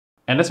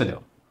In this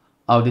video,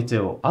 I'll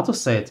detail how to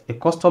set a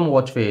custom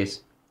watch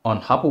face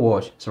on Apple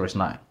Watch Series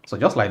 9. So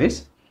just like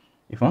this,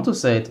 if you want to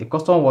set a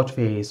custom watch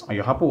face on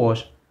your Apple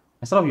Watch,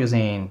 instead of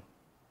using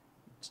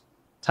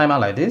timer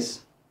like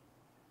this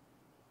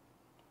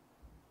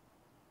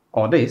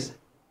or this,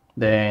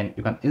 then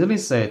you can easily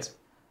set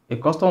a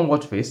custom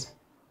watch face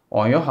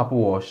on your Apple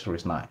Watch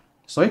Series 9.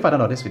 So if I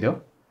download this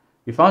video,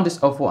 you found this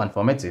helpful and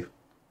informative,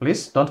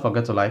 please don't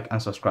forget to like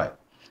and subscribe.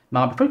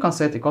 Now, before you can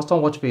set a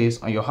custom watch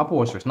face on your Apple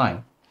Watch Series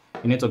 9,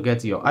 you need to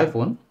get your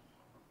iPhone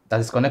that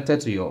is connected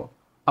to your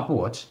Apple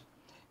Watch.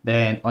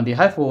 Then on the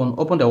iPhone,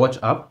 open the watch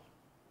app.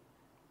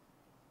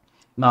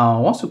 Now,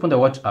 once you open the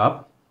watch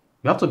app,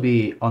 you have to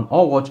be on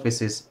all watch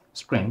faces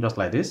screen, just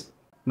like this.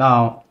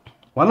 Now,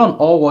 while on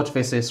all watch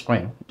faces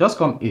screen, just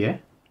come here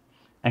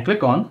and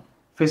click on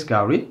Face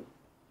Gallery.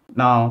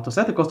 Now, to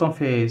set a custom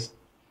face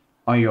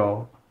on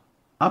your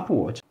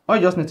Apple Watch, all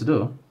you just need to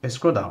do is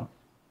scroll down.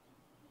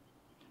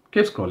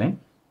 Keep scrolling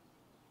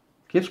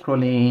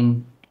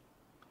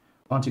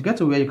until you get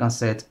to where you can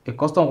set a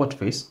custom watch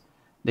face.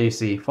 There you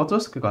see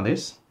photos, click on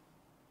this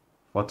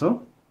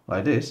photo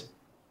like this.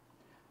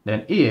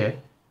 Then here,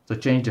 to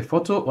change the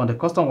photo on the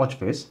custom watch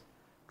face,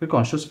 click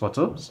on choose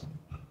photos.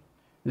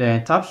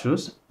 Then tap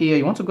choose. Here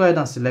you want to go ahead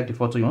and select the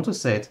photo you want to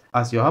set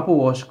as your Apple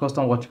Watch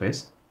custom watch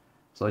face.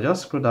 So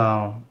just scroll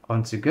down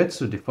until you get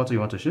to the photo you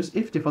want to choose.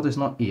 If the photo is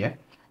not here,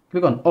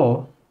 click on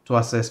all to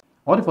access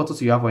all the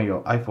photos you have on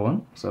your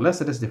iPhone. So let's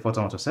say this is the photo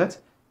I want to set.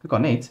 Click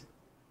on it.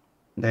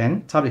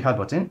 Then tap the add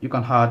button. You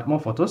can add more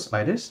photos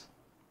like this.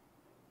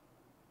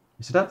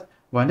 You see that?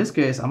 But in this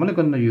case, I'm only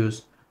going to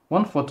use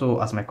one photo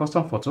as my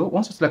custom photo.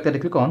 Once you selected it,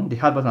 click on the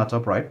add button at the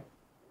top right.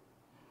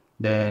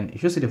 Then you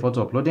should see the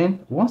photo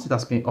uploading. Once it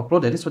has been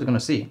uploaded, this is what you're going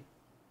to see.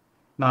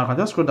 Now I can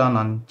just scroll down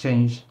and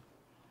change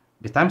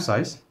the time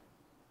size.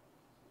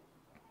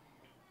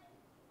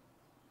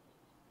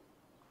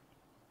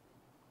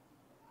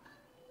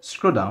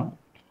 Scroll down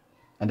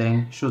and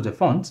then choose the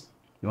font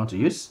you want to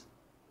use.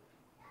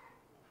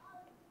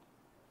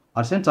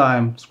 At the same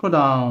time, scroll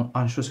down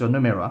and choose your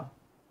numeric.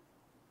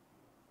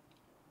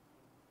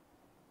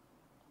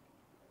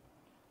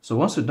 So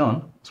once you're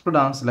done, scroll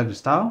down, select the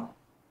style.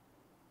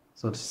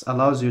 So this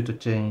allows you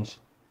to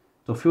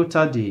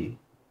filter the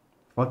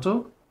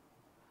photo.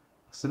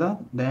 See that?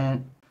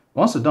 Then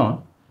once you're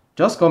done,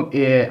 just come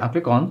here and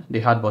click on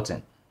the add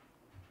button.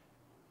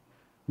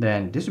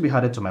 Then this will be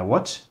added to my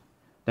watch.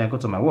 Then go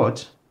to my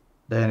watch.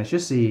 Then you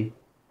should see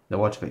the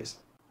watch face.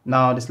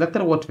 Now the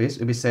selected watch face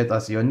will be set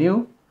as your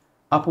new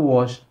Apple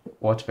Watch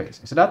watch face.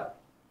 You see that?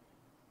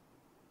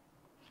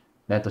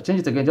 Then to change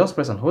it again, just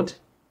press and hold,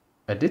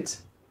 edit.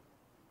 So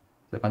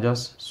you can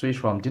just switch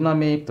from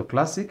dynamic to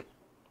classic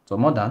to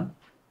modern.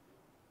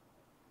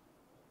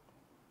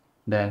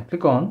 Then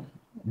click on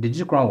the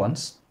digital crown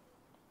once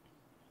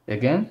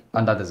again,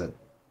 and that is it.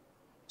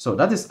 So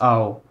that is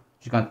how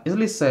you can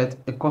easily set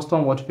a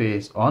custom watch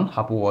face on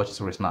Apple Watch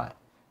Series 9.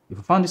 If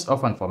you found this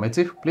offer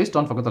informative, please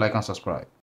don't forget to like and subscribe.